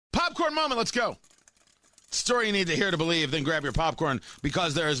Popcorn moment. Let's go. Story you need to hear to believe, then grab your popcorn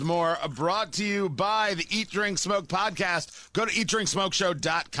because there is more. Brought to you by the Eat, Drink, Smoke podcast. Go to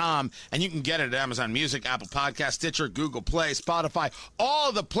eatdrinksmokeshow.com and you can get it at Amazon Music, Apple Podcast, Stitcher, Google Play, Spotify,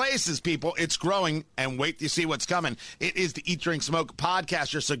 all the places, people. It's growing, and wait to see what's coming. It is the Eat, Drink, Smoke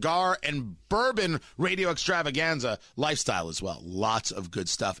podcast, your cigar and bourbon radio extravaganza lifestyle as well. Lots of good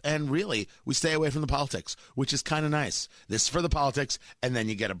stuff. And really, we stay away from the politics, which is kind of nice. This is for the politics, and then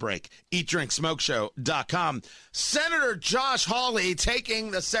you get a break. eatdrinksmokeshow.com. Senator Josh Hawley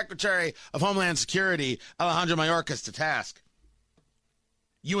taking the Secretary of Homeland Security, Alejandro Mayorkas, to task.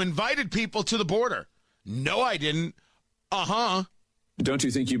 You invited people to the border. No, I didn't. Don't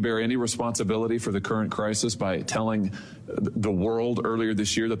you think you bear any responsibility for the current crisis by telling the world earlier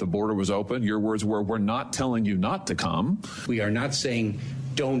this year that the border was open? Your words were, we're not telling you not to come. We are not saying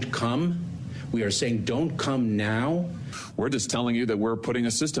don't come. We are saying don't come now. We're just telling you that we're putting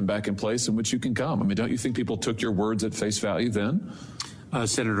a system back in place in which you can come. I mean, don't you think people took your words at face value then?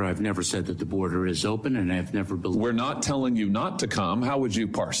 Senator, I've never said that the border is open, and I've never believed. We're not telling you not to come. How would you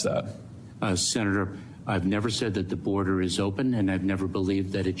parse that? Senator, I've never said that the border is open, and I've never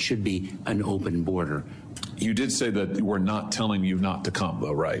believed that it should be an open border. You did say that we're not telling you not to come,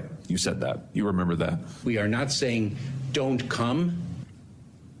 though, right? You said that. You remember that. We are not saying don't come.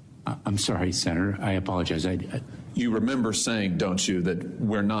 I'm sorry, Senator. I apologize. You remember saying, don't you, that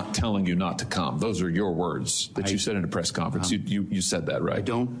we're not telling you not to come? Those are your words that you said in a press conference. You said that, right?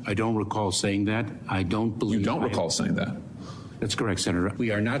 I don't recall saying that. I don't believe. You don't recall saying that? That's correct, Senator.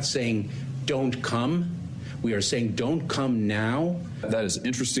 We are not saying don't come. We are saying don't come now. That is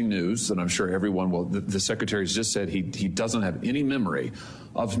interesting news, and I'm sure everyone will. The Secretary's just said he doesn't have any memory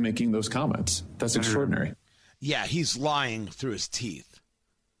of making those comments. That's extraordinary. Yeah, he's lying through his teeth.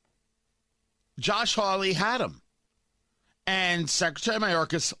 Josh Hawley had him. And Secretary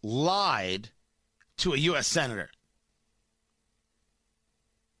Mayorkas lied to a U.S. Senator.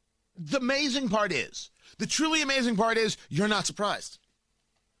 The truly amazing part is, you're not surprised.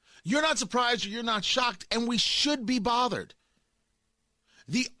 You're not surprised or you're not shocked, and we should be bothered.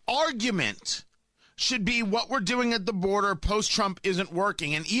 The argument should be what we're doing at the border post-Trump isn't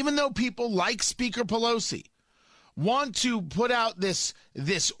working. And even though people like Speaker Pelosi want to put out this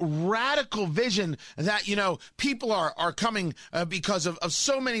radical vision that, people are coming because of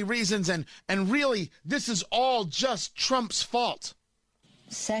so many reasons, and really this is all just Trump's fault.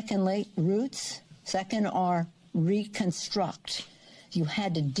 Secondly, roots. Second are reconstruct. You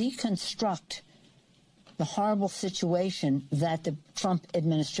had to deconstruct the horrible situation that the Trump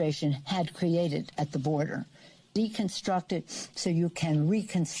administration had created at the border. Deconstruct it so you can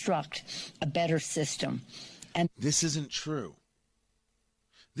reconstruct a better system. And this isn't true.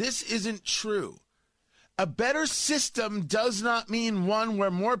 A better system does not mean one where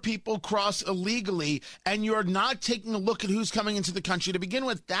more people cross illegally and you're not taking a look at who's coming into the country to begin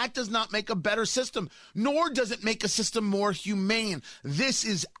with. That does not make a better system, nor does it make a system more humane. This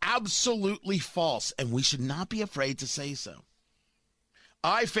is absolutely false, and we should not be afraid to say so.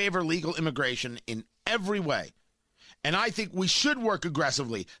 I favor legal immigration in every way. And I think we should work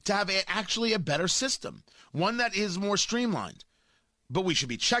aggressively to have actually a better system, one that is more streamlined. But we should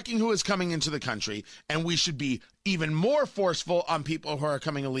be checking who is coming into the country, and we should be even more forceful on people who are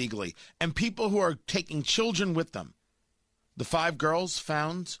coming illegally and people who are taking children with them. The 5 girls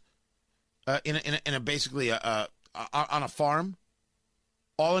found basically on a farm,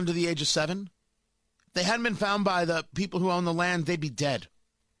 all under the age of 7. If they hadn't been found by the people who own the land, they'd be dead.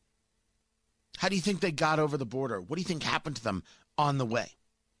 How do you think they got over the border? What do you think happened to them on the way?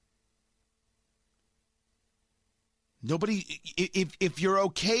 Nobody, if you're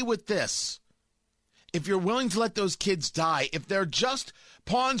okay with this, if you're willing to let those kids die, if they're just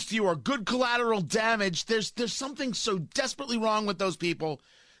pawns to you or good collateral damage, there's something so desperately wrong with those people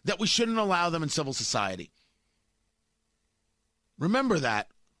that we shouldn't allow them in civil society. Remember that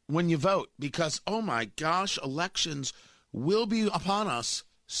when you vote, because, oh my gosh, elections will be upon us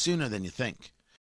sooner than you think.